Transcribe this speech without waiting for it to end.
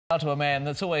To a man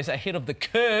that's always ahead of the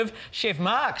curve, Chef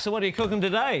Mark. So what are you cooking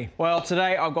today? Well,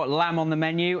 today I've got lamb on the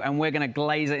menu and we're going to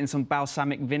glaze it in some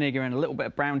balsamic vinegar and a little bit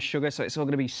of brown sugar, so it's all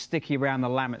going to be sticky around the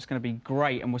lamb. It's going to be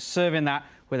great, and we're serving that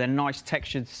with a nice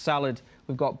textured salad.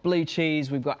 We've got blue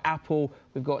cheese, we've got apple,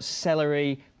 we've got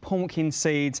celery, pumpkin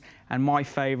seeds, and my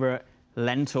favourite,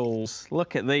 lentils.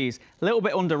 Look at these. A little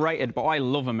bit underrated, but I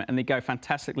love them, and they go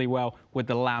fantastically well with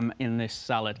the lamb in this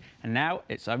salad. And now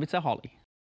it's over to Holly.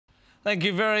 Thank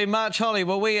you very much, Holly.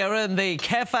 Well, we are in the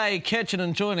cafe kitchen,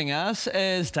 and joining us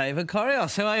is David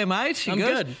Corrios. How are you, mate? You I'm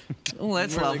good. Oh,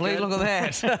 that's Really lovely. good. Look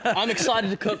at that. I'm excited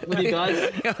to cook with you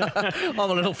guys. I'm a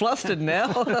little flustered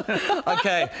now.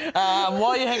 OK. Why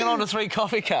are you hanging on to 3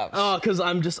 coffee cups? Oh, because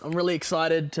I'm really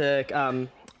excited to...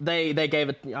 They gave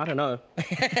it... I don't know.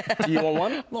 Do you want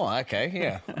one? Oh, OK,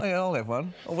 yeah. I'll have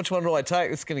one. Oh, which one do I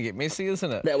take? It's going to get messy,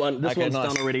 isn't it? That one. This one's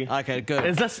nice. done already. OK, good.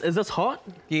 Is this hot?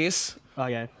 Yes. Oh,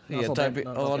 yeah. Yeah, don't be...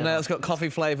 Oh, now it's got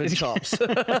coffee-flavoured chops.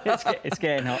 It's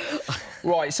getting hot.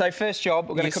 Right, so first job,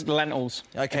 we're going to cook the lentils.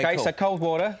 OK, cool. So cold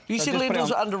water. You said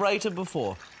lentils are underrated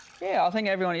before. Yeah, I think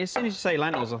everyone, as soon as you say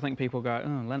lentils, I think people go,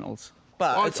 oh, lentils.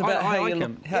 But it's about how you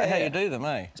do them,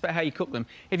 eh? It's about how you cook them.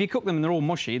 If you cook them and they're all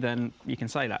mushy, then you can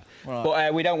say that. Right.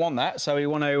 But we don't want that, so we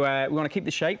want to keep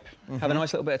the shape, have a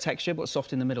nice little bit of texture, but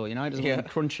soft in the middle. You know, it doesn't want to be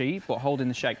crunchy, but holding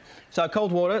the shape. So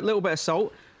cold water, a little bit of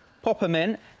salt, pop them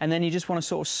in, and then you just want to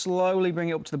sort of slowly bring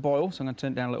it up to the boil. So I'm going to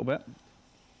turn it down a little bit.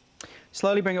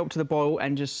 Slowly bring it up to the boil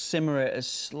and just simmer it as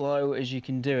slow as you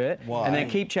can do it. Why? And then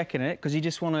keep checking it, because you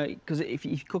just want to... Because if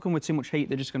you cook them with too much heat,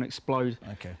 they're just going to explode.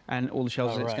 OK. And all the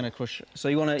shells, it's going to crush. So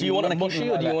you want to... Do you want it mushy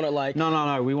or do you want it like...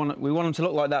 No. We want them to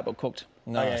look like that, but cooked.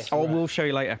 Nice. Oh, we'll show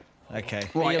you later. OK.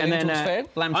 Right, and then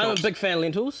lamb chops. I'm a big fan of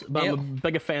lentils, but I'm a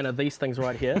bigger fan of these things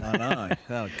right here. I know.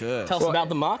 Oh, good. Tell us about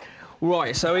them, Mark.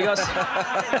 Right, so we got...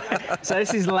 so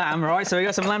this is lamb, right? So we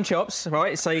got some lamb chops,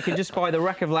 right? So you can just buy the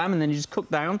rack of lamb and then you just cook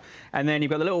down, and then you've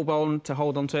got the little bone to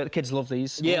hold onto it. The kids love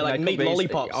these. Yeah, like meat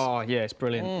lollipops. Oh, yeah, it's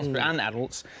brilliant. And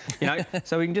adults, you know.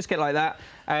 So we can just get like that.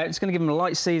 Just going to give them a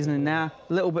light seasoning now,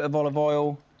 a little bit of olive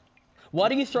oil. Why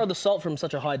do you throw the salt from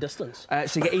such a high distance?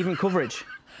 So you get even coverage.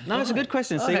 No, it's a good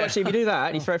question. So actually, if you do that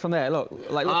and you throw it from there, look,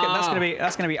 that's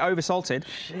going to be over salted.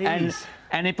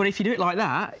 But if you do it like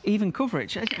that, even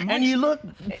coverage. And you look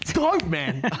dope,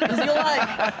 man. Because you're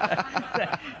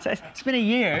like... So it's been a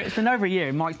year. It's been over a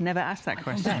year. Mike's never asked that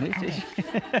question.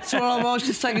 So I was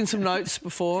just taking some notes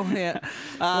before. Yeah.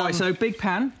 Right. So big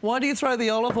pan. Why do you throw the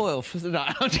olive oil? No,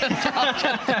 I'm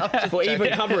just For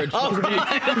even coverage. Oh,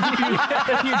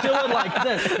 if you do it like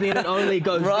this, then it only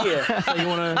goes here. So you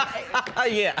want to...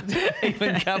 yeah.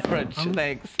 Even coverage.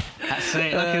 Thanks. That's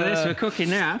it. Look at this. We're cooking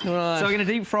now. Right. So we're going to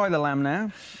deep fry the lamb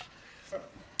now.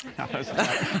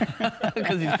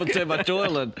 Because he's put too much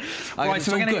oil in. Right,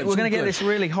 so we're going to get this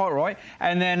really hot, right?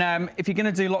 And then if you're going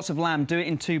to do lots of lamb, do it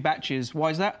in 2 batches.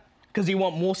 Why is that? Because you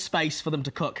want more space for them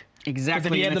to cook.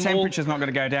 Exactly, and the temperature's not going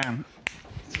to go down.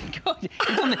 God,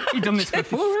 you've done this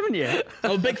before, haven't you?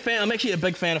 I'm a big fan. I'm actually a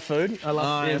big fan of food. I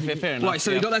love food. Fair enough. Right,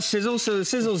 so you've got that sizzle. So the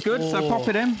sizzle's good, so pop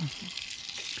it in.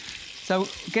 So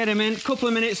get them in, a couple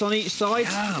of minutes on each side.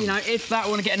 You know, if that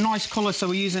want to get a nice colour, so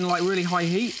we're using like really high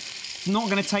heat. It's not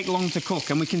going to take long to cook,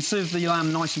 and we can serve the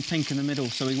lamb nice and pink in the middle.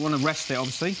 So we want to rest it,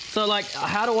 obviously. So, like,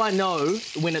 how do I know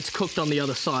when it's cooked on the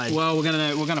other side? Well, we're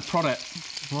gonna prod it.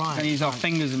 Right. We're going to use our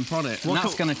fingers and prod it, and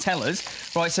that's going to tell us.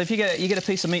 Right. So if you get a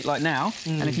piece of meat like now,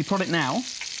 and if you prod it now,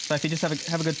 so if you just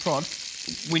have a good prod,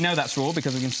 we know that's raw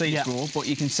because we can see it's raw, but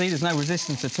you can see there's no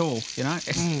resistance at all. You know.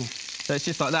 So it's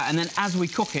just like that, and then as we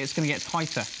cook it, it's going to get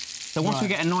tighter. So once we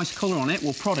get a nice colour on it,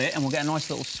 we'll prod it, and we'll get a nice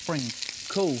little spring.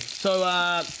 Cool. So,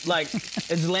 like,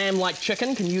 is lamb like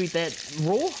chicken? Can you eat that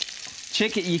raw?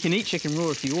 Chicken, you can eat chicken raw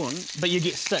if you want. But you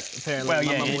get sick, apparently. Well,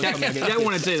 yeah, you don't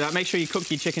want to do that. Make sure you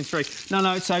cook your chicken through.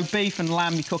 No, so beef and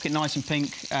lamb, you cook it nice and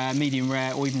pink, medium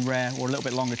rare, or even rare, or a little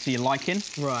bit longer to your liking.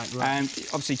 Right.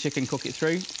 Obviously, chicken, cook it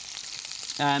through.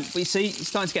 But you see, it's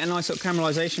starting to get a nice little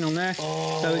caramelisation on there.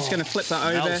 So we're just going to flip that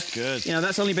over. Smells good. You know,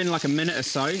 that's only been like a minute or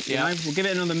so. You know, we'll give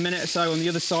it another minute or so on the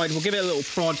other side. We'll give it a little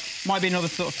prod. Might be another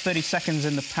sort of 30 seconds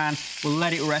in the pan. We'll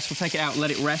let it rest. We'll take it out, let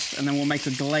it rest, and then we'll make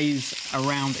a glaze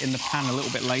around in the pan a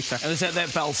little bit later. And is that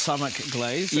balsamic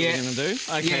glaze that we're going to do?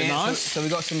 OK, nice. So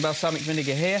we've got some balsamic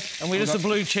vinegar here. And where does the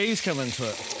blue cheese come into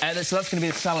it? So that's going to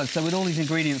be the salad. So with all these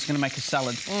ingredients, going to make a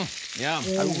salad. Yeah.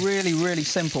 Really, really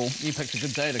simple. You picked a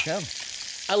good day to come.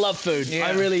 I love food. Yeah.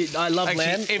 I love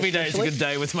lamb. Every day is a good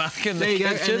day with Mark in the kitchen.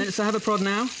 There you go. So have a prod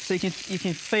now, so you can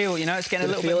feel, you know, it's getting a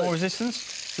little bit more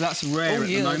resistance. So that's rare at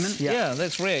the moment. Yeah,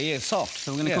 that's rare. Yeah, soft.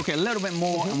 So we're going to cook it a little bit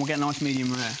more, and we'll get a nice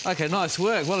medium rare. OK, nice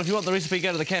work. Well, if you want the recipe,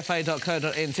 go to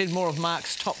thecafe.co.nz. More of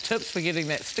Mark's top tips for getting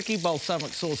that sticky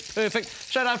balsamic sauce perfect.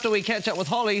 Straight after we catch up with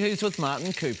Holly, who's with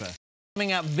Martin Cooper.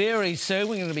 Coming up very soon,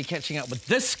 we're going to be catching up with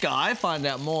this guy, find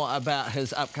out more about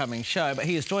his upcoming show. But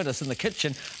he has joined us in the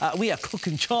kitchen. We are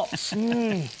cooking chops.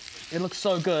 It looks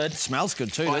so good. It smells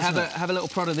good too, Right, doesn't it? have a little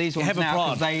prod of these ones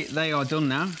now, prod. they are done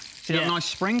now. See that nice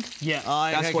spring? Yeah.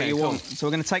 That's what you want. So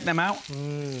we're going to take them out.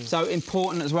 So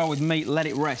important as well with meat, let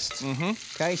it rest.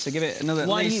 OK, so give it another...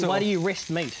 Why do you rest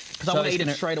meat? Because I want to eat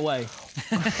it straight away.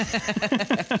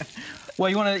 Well,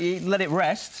 you want to let it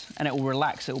rest, and it will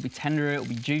relax. It will be tenderer, it will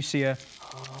be juicier,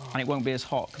 and it won't be as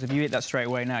hot. Because if you eat that straight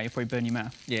away now, you'll probably burn your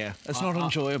mouth. Yeah, it's not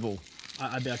enjoyable.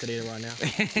 I bet I could eat it right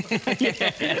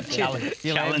now.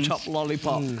 Challenge. Chopped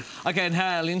lollipop. OK, and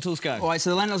how lentils go? All right, so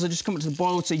the lentils are just coming to the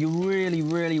boil, so you really,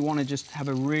 really want to just have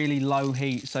a really low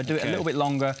heat. So do it a little bit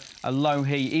longer, a low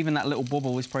heat. Even that little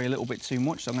bubble is probably a little bit too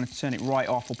much, so I'm going to turn it right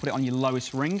off. Or put it on your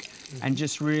lowest ring and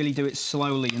just really do it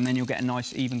slowly, and then you'll get a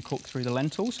nice even cook through the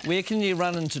lentils. Where can you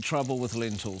run into trouble with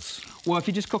lentils? Well, if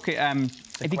you just cook it,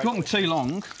 if you cook them too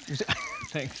long...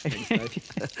 Thanks, Dave.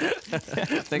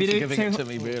 Thanks for giving it to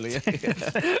me earlier.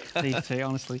 These two,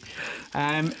 honestly.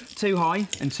 Too high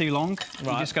and too long. Right.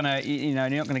 You're just gonna, you're not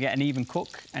going to get an even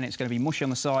cook, and it's going to be mushy on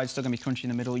the sides, still going to be crunchy in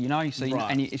the middle, So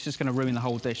it's just going to ruin the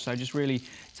whole dish. So just really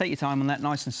take your time on that,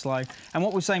 nice and slow. And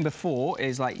what we were saying before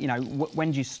is, like,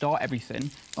 when do you start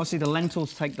everything? Obviously, the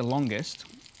lentils take the longest.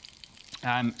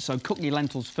 So cook your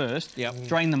lentils first,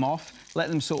 drain them off, let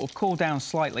them sort of cool down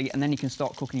slightly, and then you can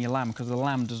start cooking your lamb, because the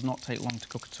lamb does not take long to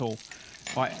cook at all.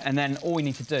 Right, and then all you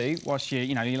need to do, whilst your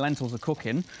lentils are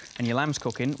cooking and your lamb's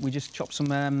cooking, we just chop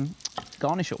some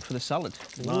garnish up for the salad.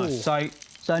 Nice.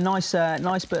 So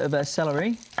nice bit of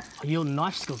celery. Oh, your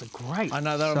knife skills are great. I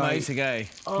know, they're amazing, eh?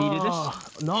 Can you do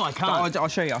this? No, I can't. I'll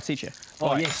show you, I'll teach you.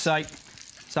 Oh, right, yes.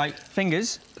 So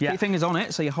fingers, put your fingers on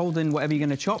it, so you're holding whatever you're going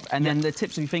to chop, and then the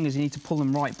tips of your fingers, you need to pull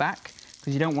them right back,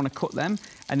 because you don't want to cut them.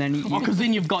 And then because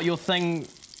then you've got your thing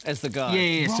as the guide.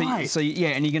 Yeah. Right. So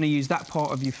and you're going to use that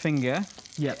part of your finger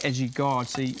as your guard.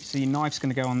 So your knife's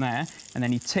going to go on there, and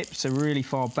then your tips are really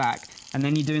far back, and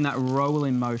then you're doing that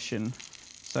rolling motion.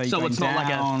 So you're going it's down, not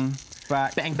like a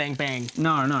back, bang, bang, bang.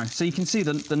 No. So you can see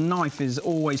the knife is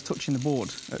always touching the board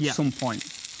at some point.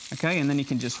 OK, and then you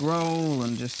can just roll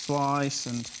and just slice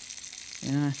and,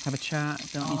 have a chat.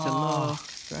 Don't need to look.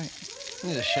 Great. You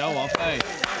need to show off, eh?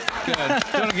 Good. Do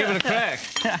you want to give it a crack?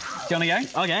 Do you want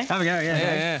to go? OK. Have a go,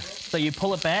 Yeah. So you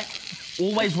pull it back,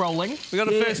 always rolling. We got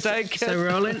a first aid kit. So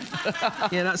rolling.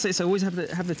 Yeah, that's it. So always have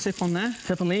the tip on there.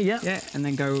 Tip on there, Yeah, and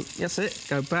then go, that's it,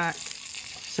 go back.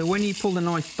 So when you pull the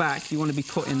knife back, you want to be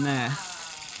cut in there.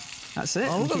 That's it.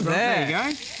 Oh, look at that. There you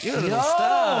go. You're a little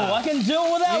star. Oh, I can do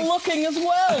it without looking as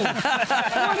well. Look at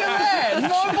that.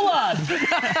 No blood.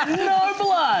 No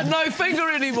blood. No finger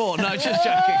anymore. No, just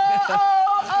joking.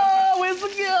 Where's the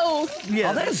gill?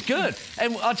 Yeah. Oh, that's good.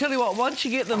 And I'll tell you what, once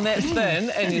you get them that thin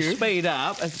and you speed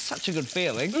up, it's such a good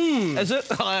feeling. Is it?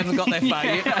 I haven't got that far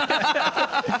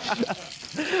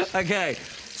yet. OK.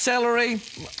 Celery.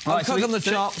 I'm cooking the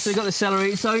chops. So you've got the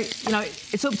celery. So,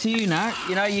 it's up to you now.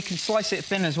 You can slice it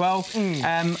thin as well.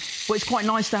 But it's quite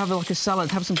nice to have like a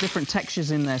salad, have some different textures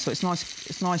in there. So it's nice.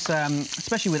 It's nice,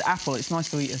 especially with apple. It's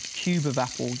nice to eat a cube of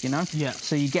apple. Yeah.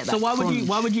 So you get that. So why crunch.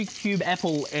 would you cube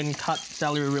apple and cut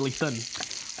celery really thin?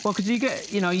 Well, because you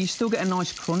get, you still get a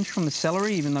nice crunch from the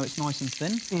celery, even though it's nice and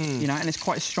thin. And it's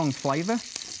quite a strong flavour.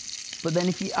 But then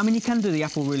if you can do the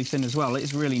apple really thin as well.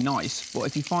 It's really nice. But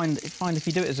if you find if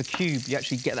you do it as a cube, you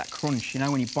actually get that crunch.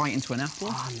 When you bite into an apple.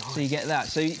 Oh, nice. So you get that.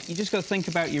 So you just got to think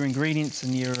about your ingredients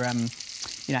and your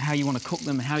how you want to cook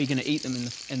them and how you're going to eat them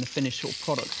in the finished sort of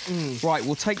product. Right,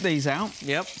 we'll take these out.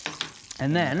 Yep.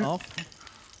 And then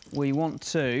we want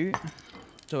to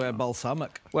do our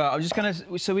balsamic. Well, I'm just going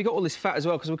to. So we got all this fat as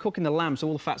well because we're cooking the lamb, so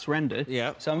all the fat's rendered.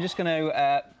 Yeah. So I'm just going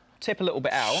to tip a little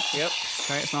bit out. Yep.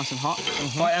 Okay, it's nice and hot.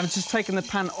 Right, I'm just taking the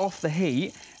pan off the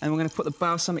heat, and we're going to put the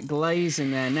balsamic glaze in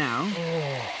there now.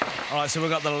 All right, so we've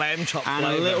got the lamb chop and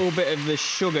flavour. A little bit of the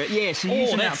sugar. Yeah, so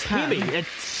using that pan. Heavy. It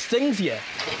stings you.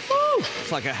 Woo!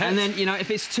 It's like a hit. And then,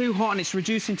 if it's too hot and it's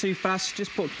reducing too fast,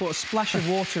 just put a splash of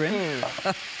water in.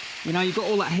 You've got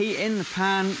all that heat in the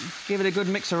pan. Give it a good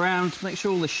mix around. Make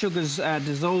sure all the sugar's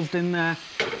dissolved in there.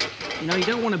 You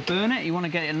don't want to burn it. You want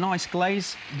to get a nice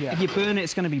glaze. Yeah. If you burn it,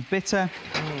 it's going to be bitter.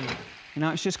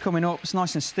 It's just coming up. It's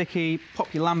nice and sticky.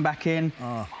 Pop your lamb back in,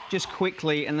 just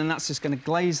quickly, and then that's just going to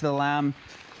glaze the lamb.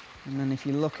 And then if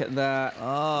you look at that,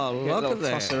 look at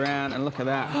that. Toss around and look at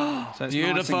that. So it's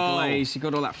beautiful. Nice and glazed. You've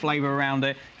got all that flavour around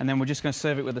it, and then we're just going to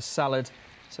serve it with a salad.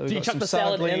 So Do you chuck the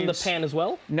salad in the pan as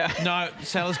well? No. No,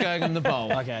 salad's going in the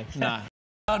bowl. Okay. No.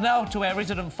 Oh, now to our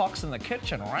resident fox in the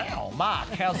kitchen. Wow, Mark,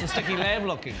 how's the sticky lamb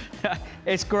looking?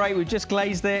 It's great. We've just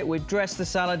glazed it. We've dressed the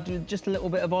salad with just a little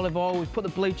bit of olive oil. We've put the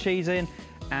blue cheese in,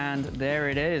 and there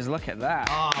it is. Look at that.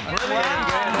 Oh, brilliant.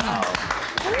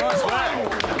 Nice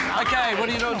work. OK, what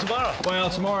are you doing tomorrow? Well,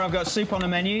 tomorrow I've got soup on the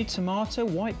menu, tomato,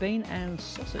 white bean, and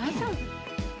sausage. That sounds